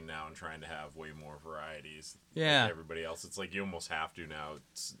chain now and trying to have way more varieties. Yeah. Like everybody else, it's like you almost have to now.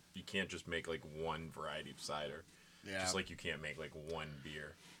 You can't just make like one variety of cider. Yeah. Just like you can't make like one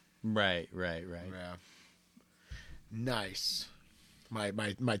beer. Right. Yeah. Nice. My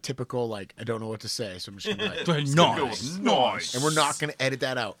typical like I don't know what to say, so I'm just gonna like nice. And we're not gonna edit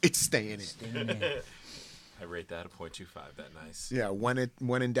that out. It's staying in. I rate that a 0.25. That nice. Yeah.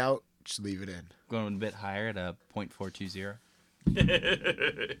 When in doubt, just leave it in. Going a bit higher at a 0.420.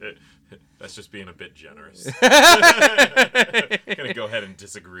 That's just being a bit generous. Gonna go ahead and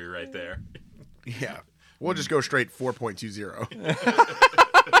disagree right there. Yeah, we'll just go straight 4.20.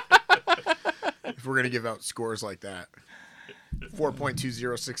 If we're gonna give out scores like that,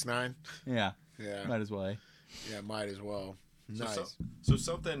 4.2069. Yeah, yeah, might as well. Yeah, might as well. Nice. So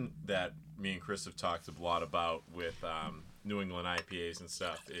something that me and Chris have talked a lot about with New England IPAs and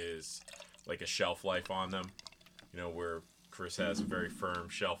stuff is like a shelf life on them. You know, where Chris has a very firm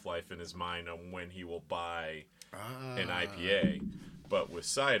shelf life in his mind on when he will buy an IPA. But with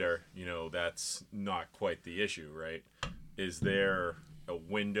cider, you know, that's not quite the issue, right? Is there a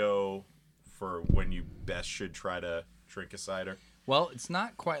window for when you best should try to drink a cider? Well, it's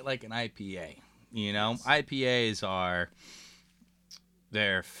not quite like an IPA. You know, IPAs are...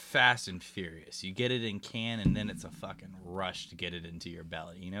 They're fast and furious. You get it in can, and then it's a fucking rush to get it into your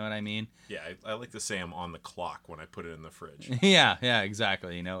belly. You know what I mean? Yeah, I like to say I'm on the clock when I put it in the fridge. yeah,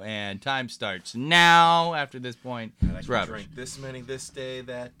 exactly. You know, and time starts now. After this point, it's rubbish. Drink this many this day,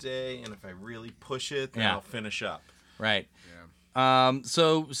 that day, and if I really push it, then I'll finish up. Right. Yeah.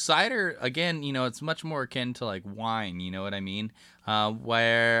 So cider, again, you know, it's much more akin to like wine. You know what I mean?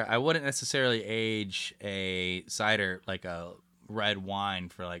 Where I wouldn't necessarily age a cider like a red wine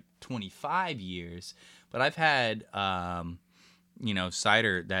for like 25 years, but I've had you know,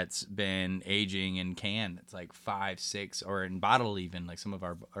 cider that's been aging in can. It's like 5, 6, or in bottle even, like some of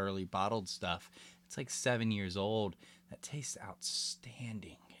our early bottled stuff. It's like 7 years old. That tastes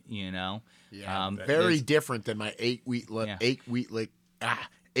outstanding, you know? Yeah, very different than my 8-week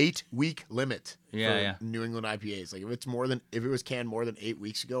limit for New England IPAs. Like if it was canned more than 8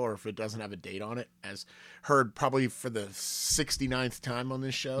 weeks ago, or if it doesn't have a date on it, as heard probably for the 69th time on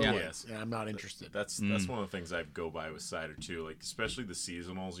this show, I'm not interested. That's one of the things I go by with cider too. Like especially the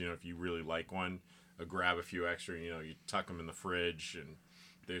seasonals. You know, if you really like one, grab a few extra. You know, you tuck them in the fridge, and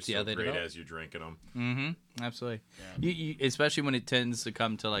they're so great as you're drinking them. Mm-hmm. Absolutely. Yeah. You especially when it tends to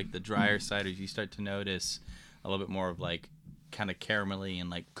come to like the drier ciders, you start to notice a little bit more of like kind of caramelly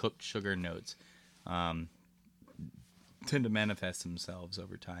and like cooked sugar notes tend to manifest themselves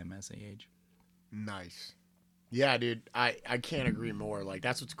over time as they age. Has Yeah, dude, I can't agree more. Like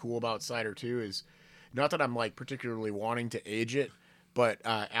that's what's cool about cider too, is not that I'm like particularly wanting to age it, but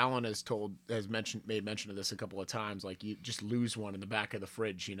Alan made mention of this a couple of times. Like you just lose one in the back of the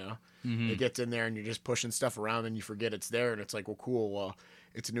fridge, you know. It gets in there and you're just pushing stuff around and you forget it's there, and it's like, well, cool. Well,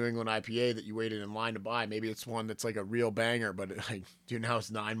 it's a New England IPA that you waited in line to buy. Maybe it's one that's like a real banger, but dude, now it's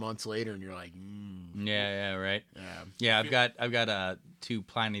 9 months later and you're like, yeah, right. Yeah, I've got 2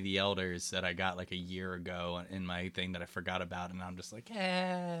 Pliny the Elders that I got like a year ago in my thing that I forgot about, and I'm just like,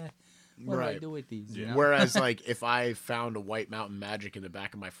 what do I do with these? You know? Whereas, like, if I found a White Mountain Magic in the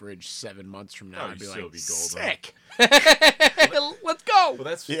back of my fridge 7 months from now, I'd be like, sick. Let's go.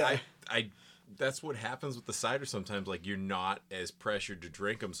 Well, that's what happens with the cider sometimes. Like, you're not as pressured to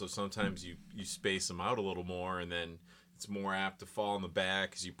drink them, so sometimes you space them out a little more, and then it's more apt to fall in the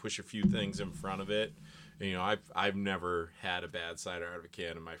back because you push a few things in front of it. And, you know, I've never had a bad cider out of a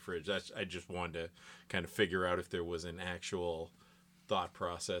can in my fridge. I just wanted to kind of figure out if there was an actual thought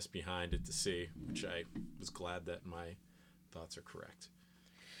process behind it to see, which I was glad that my thoughts are correct.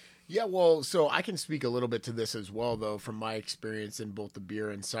 Yeah, well, so I can speak a little bit to this as well, though, from my experience in both the beer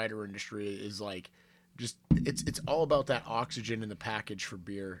and cider industry. Is like, just it's all about that oxygen in the package for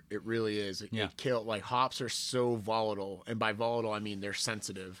beer. It really is. Like hops are so volatile, and by volatile I mean they're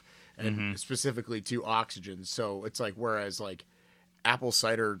sensitive, and specifically to oxygen. So it's like, whereas like apple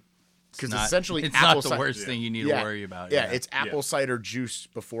cider, because essentially it's apple not the worst thing you need to worry about. Yeah, it's apple cider juice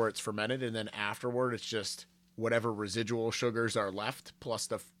before it's fermented, and then afterward it's just whatever residual sugars are left plus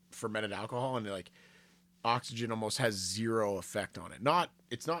the fermented alcohol, and like oxygen almost has zero effect on it.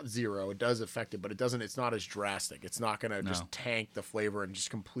 It's not zero, it does affect it, but it's not as drastic. It's not gonna just tank the flavor and just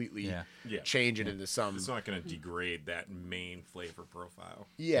completely change it into some. It's not gonna degrade that main flavor profile.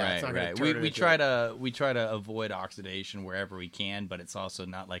 Yeah, it's not gonna turn we try to avoid oxidation wherever we can, but it's also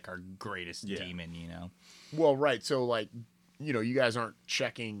not like our greatest demon, you know. Well, right. So like, you know, you guys aren't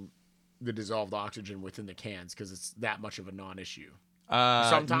checking the dissolved oxygen within the cans because it's that much of a non-issue.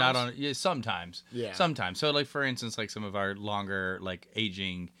 Sometimes. So like, for instance, like some of our longer like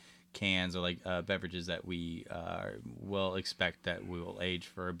aging cans or like beverages that we will expect that we will age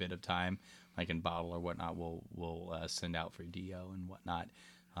for a bit of time, like in bottle or whatnot, we'll send out for DO and whatnot,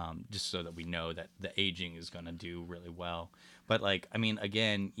 just so that we know that the aging is going to do really well. But like, I mean,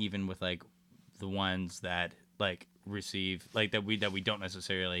 again, even with like the ones that like receive like that we don't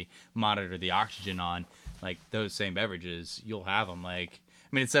necessarily monitor the oxygen on, like those same beverages, you'll have them like,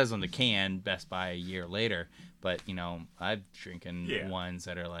 I mean, it says on the can best by a year later, but you know, I've drinking ones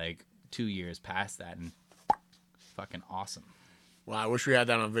that are like 2 years past that and fucking awesome. Wow, I wish we had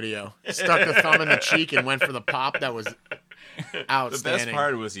that on video. Stuck the thumb in the cheek and went for the pop. That was Outstanding. The best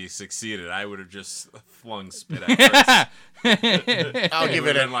part was he succeeded. I would have just flung spit at Chris. I'll give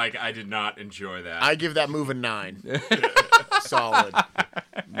it I did not enjoy that. I give that move a 9. Solid.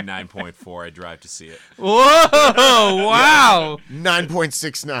 9.4. I drive to see it. Whoa! Wow.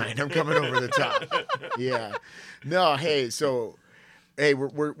 9.69. I'm coming over the top. Yeah. No. Hey,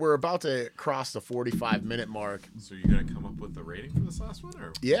 we're about to cross the 45-minute mark. So you're gonna come up with the rating for this last one,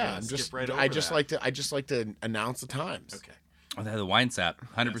 or yeah, I just like to announce the times. Okay. Oh, they had the wine sap,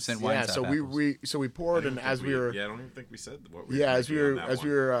 100% wine yeah, sap. Yeah, so we poured, and as we were I don't even think we said what we. Yeah, as we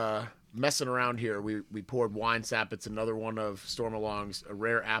were messing around here, we poured wine sap. It's another one of Stormalong's a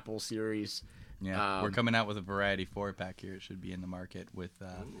rare apple series. Yeah, we're coming out with a variety 4-pack here. It should be in the market with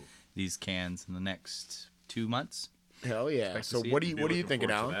these cans in the next 2 months. Hell yeah! So what are you thinking,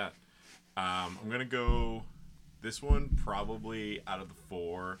 Alan? I'm gonna go. This one probably out of the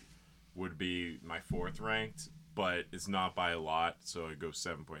 4 would be my 4th ranked, but it's not by a lot, so it goes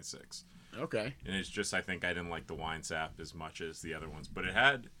 7.6. Okay. And it's just I think I didn't like the wine sap as much as the other ones, but it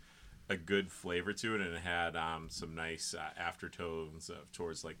had a good flavor to it, and it had some nice aftertones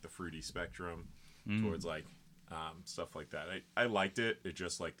towards like the fruity spectrum, towards like stuff like that. I liked it. It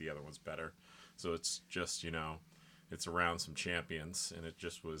just like the other ones better. So it's just it's around some champions, and it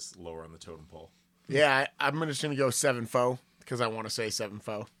just was lower on the totem pole. Yeah, I'm just going to go 7-fo because I want to say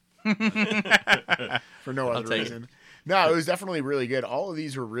 7-fo. For no other reason. No, it was definitely really good. All of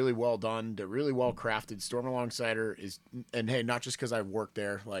these were really well done. They're really well crafted. Stormalong cider is, and hey, not just because I've worked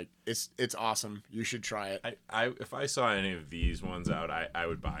there. Like it's awesome. You should try it. If I saw any of these ones out, I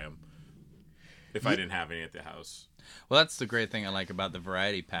would buy them. If I didn't have any at the house. Well, that's the great thing I like about the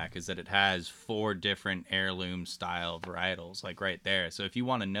variety pack is that it has 4 different heirloom style varietals, like right there. So if you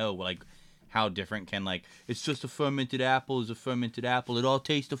want to know, like, how different can, like, it's just a fermented apple is a fermented apple. It all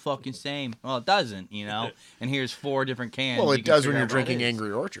tastes the fucking same. Well, it doesn't, And here's 4 different cans. Well, it does when you're drinking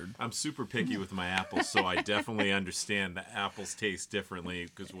Angry Orchard. I'm super picky with my apples, so I definitely understand that apples taste differently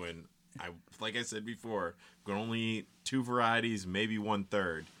because when like I said before, I'm going to only eat 2 varieties, maybe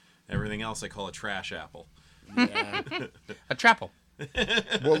 1/3. Everything else I call a trash apple. Yeah. A trapple.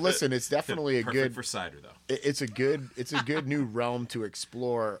 Well, listen, it's definitely a Perfect good for cider though. It's a good new realm to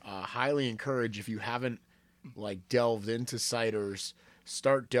explore. Highly encourage if you haven't like delved into ciders,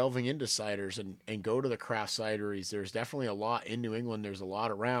 start delving into ciders and go to the craft cideries. There's definitely a lot in New England. There's a lot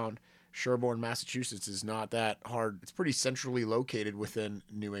around. Sherborne, Massachusetts is not that hard. It's pretty centrally located within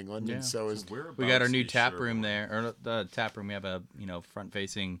New England, and so we got our new tap room there, or the tap room. We have a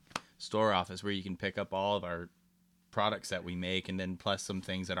front-facing store office where you can pick up all of our products that we make, and then plus some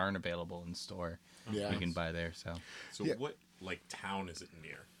things that aren't available in store. Yeah, you can buy there. So what town is it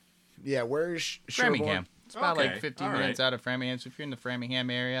near? Yeah, where is Framingham? It's about 15 minutes out of Framingham. So if you're in the Framingham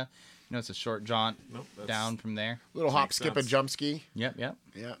area. It's a short jaunt down from there. Little hop, skip, and jump ski. Yep.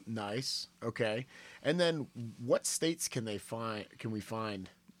 Yeah, nice. Okay. And then what states can we find?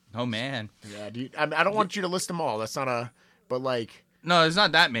 Oh, man. Yeah, I don't want you to list them all. That's not but like... No, there's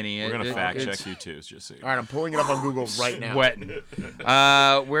not that many. We're going to fact check you too, just so you know. All right, I'm pulling it up on Google right now. Sweating.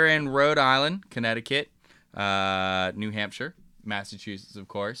 We're in Rhode Island, Connecticut, New Hampshire, Massachusetts, of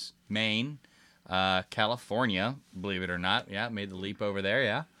course, Maine, California, believe it or not. Yeah, made the leap over there,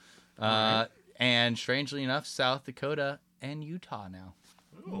 yeah. Right. And strangely enough, South Dakota and Utah now.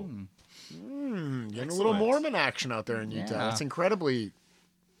 Getting a little Mormon action out there in Utah. Yeah. That's incredibly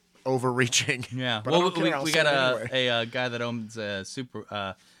overreaching. Yeah. Well, we got a guy that owns a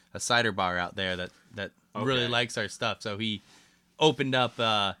cider bar out there that really likes our stuff. So he opened up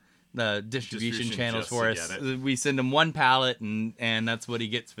the distribution channels for us. We send him 1 pallet, and that's what he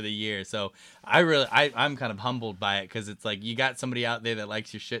gets for the year. So I'm kind of humbled by it because it's like you got somebody out there that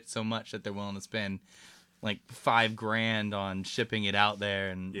likes your shit so much that they're willing to spend like $5,000 on shipping it out there.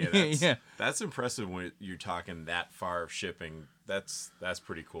 And that's impressive when you're talking that far of shipping. That's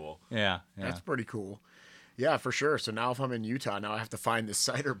pretty cool. Yeah, that's pretty cool. Yeah, for sure. So now if I'm in Utah, now I have to find this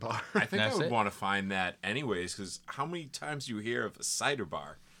cider bar. I think I would want to find that anyways, because how many times do you hear of a cider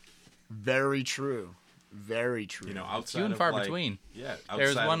bar? Very true. Very true. Outside few and far between. Yeah. There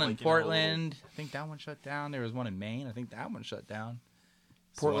was one in Portland. I think that one shut down. There was one in Maine. I think that one shut down.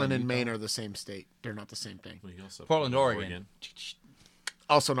 Portland and Maine are the same state. They're not the same thing. Portland, Oregon.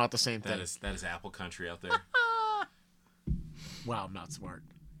 Also not the same thing. That is apple country out there. Wow, I'm not smart.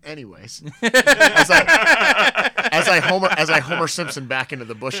 Anyways, as I Homer Simpson back into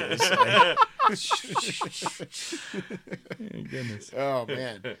the bushes. Goodness. Oh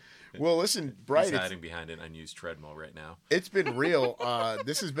man. Well, listen, Bright. He's hiding behind an unused treadmill right now. It's been real.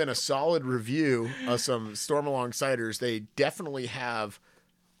 This has been a solid review of some Stormalong ciders. They definitely have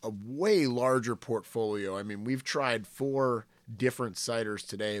a way larger portfolio. I mean, we've tried 4 different ciders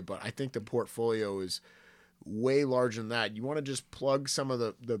today, but I think the portfolio is way larger than that. You want to just plug some of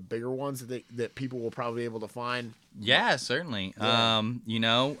the bigger ones that people will probably be able to find? Yeah, certainly.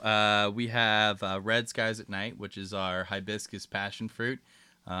 Yeah. We have Red Skies at Night, which is our hibiscus passion fruit.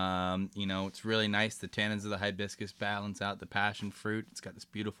 It's really nice. The tannins of the hibiscus balance out the passion fruit. It's got this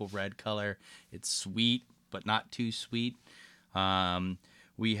beautiful red color. It's sweet, but not too sweet.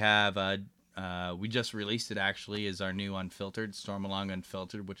 We have we just released it, actually, is our new unfiltered Stormalong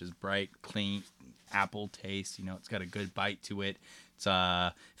Unfiltered, which is bright, clean apple taste. It's got a good bite to it. It's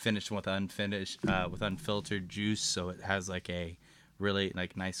finished with unfiltered juice, so it has like a really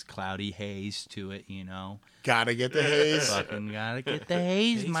like nice cloudy haze to it. Gotta get the haze. Fucking gotta get the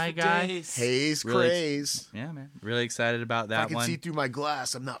haze, my guy. Haze Really craze. Yeah, man. Really excited about that I can one. see through my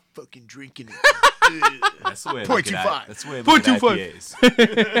glass. I'm not fucking drinking it. That's the way I look at 0.25. That's the way I look at IPAs.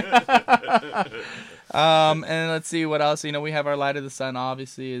 And let's see what else. We have our Light of the Sun,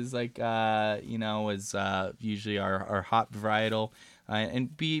 obviously, is like is usually our hop varietal.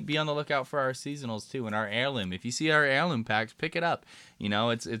 And be on the lookout for our seasonals too, and our heirloom. If you see our heirloom packs, pick it up.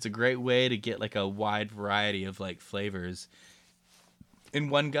 It's a great way to get like a wide variety of like flavors in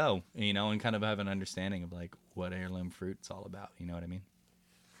one go. And kind of have an understanding of like what heirloom fruit's all about. You know what I mean?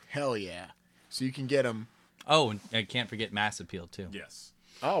 Hell yeah! So you can get them. Oh, and I can't forget Mass Appeal too. Yes.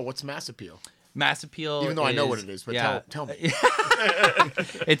 Oh, what's Mass Appeal? Mass Appeal. Even though I know what it is, but tell me.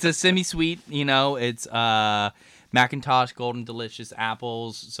 It's a semi-sweet. It's Macintosh Golden Delicious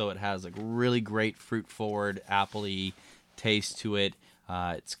apples, so it has like really great fruit-forward, appley taste to it.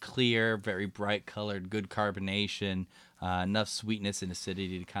 It's clear, very bright colored, good carbonation, enough sweetness and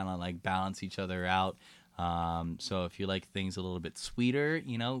acidity to kind of like balance each other out. So if you like things a little bit sweeter,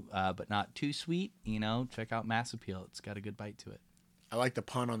 but not too sweet, check out Mass Appeal. It's got a good bite to it. I like the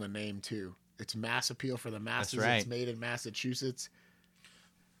pun on the name too. It's Mass Appeal for the masses. That's right. It's made in Massachusetts.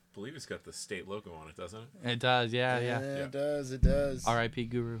 I believe it's got the state logo on it, doesn't it? It does, yeah. It does. R.I.P.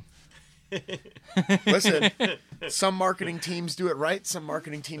 Guru. Listen, some marketing teams do it right, some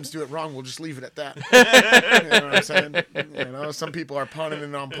marketing teams do it wrong. We'll just leave it at that. You know what I'm saying? Some people are punning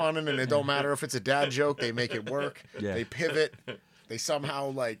and on punning, and it don't matter if it's a dad joke. They make it work. Yeah. They pivot. They somehow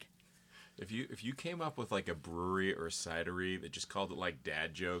like. If you came up with like a brewery or cidery that just called it like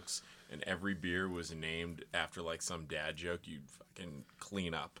dad jokes, and every beer was named after like some dad joke, you'd fucking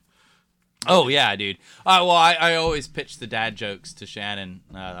clean up. Oh yeah, dude. I always pitch the dad jokes to Shannon,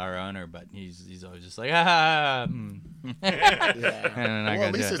 our owner, but he's always just like, Yeah. Well,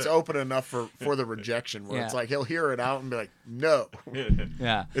 at least it's open enough for the rejection where it's like he'll hear it out and be like, no.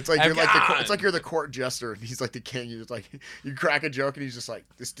 Yeah. It's like you're the court jester and he's like the king. You're just like you crack a joke and he's just like,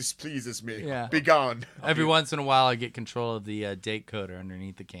 this displeases me. Yeah. Be gone. Every once in a while, I get control of the date coder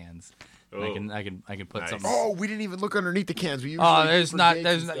underneath the cans. Oh. I can put Nice. something. Oh, we didn't even look underneath the cans. We There's not.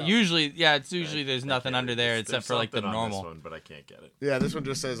 It's Usually there's nothing under there except for like the There's something on normal. this one, but I can't get it. Yeah, this one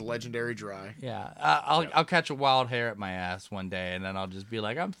just says legendary dry. Yeah, I'll catch a wild hair at my ass one day, and then I'll just be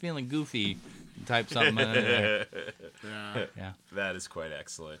like, I'm feeling goofy, type something under there. Yeah. That is quite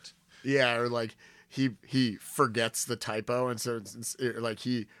excellent. Yeah, or like he forgets the typo, and so it's like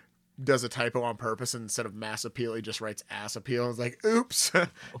he does a typo on purpose, and instead of Mass Appeal, he just writes Ass Appeal. And it's like, oops,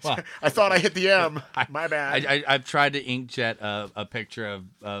 Well, I thought I hit the M. My bad. I've tried to inkjet a picture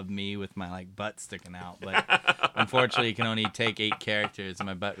of me with my like butt sticking out, but unfortunately, you can only take 8 characters, and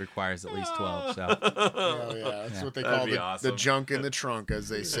my butt requires at least 12. So, Oh, yeah, that's what they call That'd be the awesome. junk in the trunk, as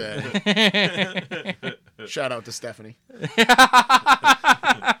they said. Shout out to Stephanie.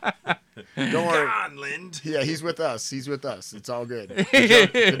 Don't worry. Come on, Lind. Yeah, he's with us. It's all good.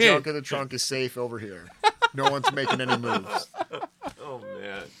 The junk in the trunk is safe over here. No one's making any moves. Oh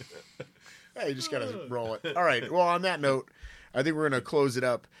man. Hey, you just gotta roll it. All right. Well, on that note, I think we're gonna close it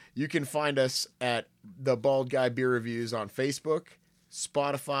up. You can find us at the Bald Guy Beer Reviews on Facebook,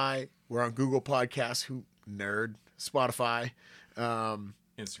 Spotify. We're on Google Podcasts. Who nerd? Spotify,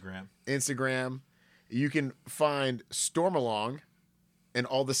 Instagram. You can find Stormalong in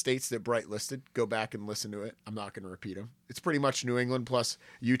all the states that Bright listed. Go back and listen to it. I'm not going to repeat them. It's pretty much New England plus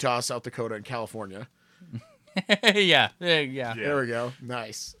Utah, South Dakota, and California. yeah. There we go.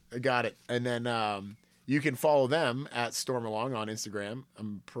 Nice. I got it. And then you can follow them at Stormalong on Instagram.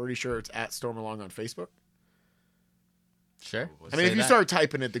 I'm pretty sure it's at Stormalong on Facebook. Sure. I mean, if you start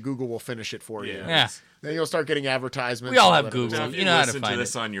typing it, the Google will finish it for you. Yeah. Then you'll start getting advertisements. We all have and Google. Now, if You you know how to listen to find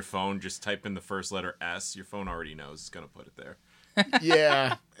this it. on your phone, just type in the first letter S. Your phone already knows it's gonna put it there.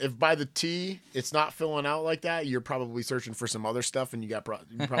 Yeah. If by the T it's not filling out like that, you're probably searching for some other stuff, and you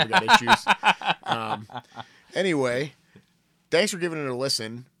probably got issues. Anyway, thanks for giving it a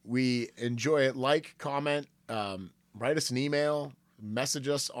listen. We enjoy it. Like, comment, write us an email, message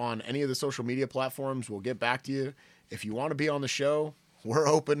us on any of the social media platforms. We'll get back to you. If you want to be on the show, we're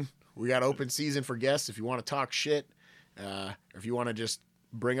open. We got open season for guests. If you want to talk shit, or if you want to just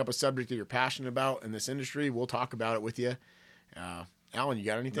bring up a subject that you're passionate about in this industry, we'll talk about it with you. Alan, you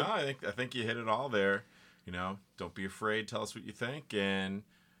got anything? No, I think you hit it all there. Don't be afraid. Tell us what you think, and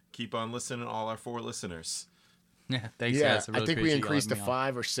keep on listening, all our 4 listeners. Yeah, thanks. Yeah, guys. I think we increased to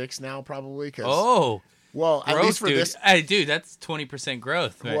 5 or 6 now, probably. Well, at least for dude. this, Dude, that's 20%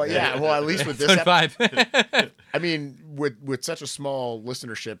 growth. Well, yeah. Well, at least with this, 5. I mean, with such a small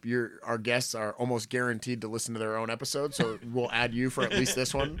listenership, our guests are almost guaranteed to listen to their own episode. So we'll add you for at least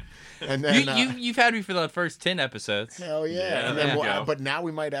this one, and then you've had me for the first 10 episodes. Hell yeah! And then but now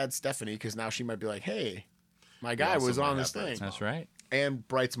we might add Stephanie because now she might be like, hey, my guy was on this thing. That's right. And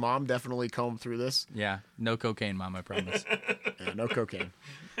Bright's mom definitely combed through this. Yeah, no cocaine, Mom, I promise. Yeah, no cocaine.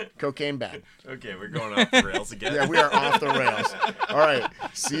 Cocaine bad. Okay, we're going off the rails again. Yeah, we are off the rails. All right.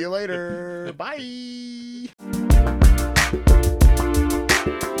 See you later. Bye.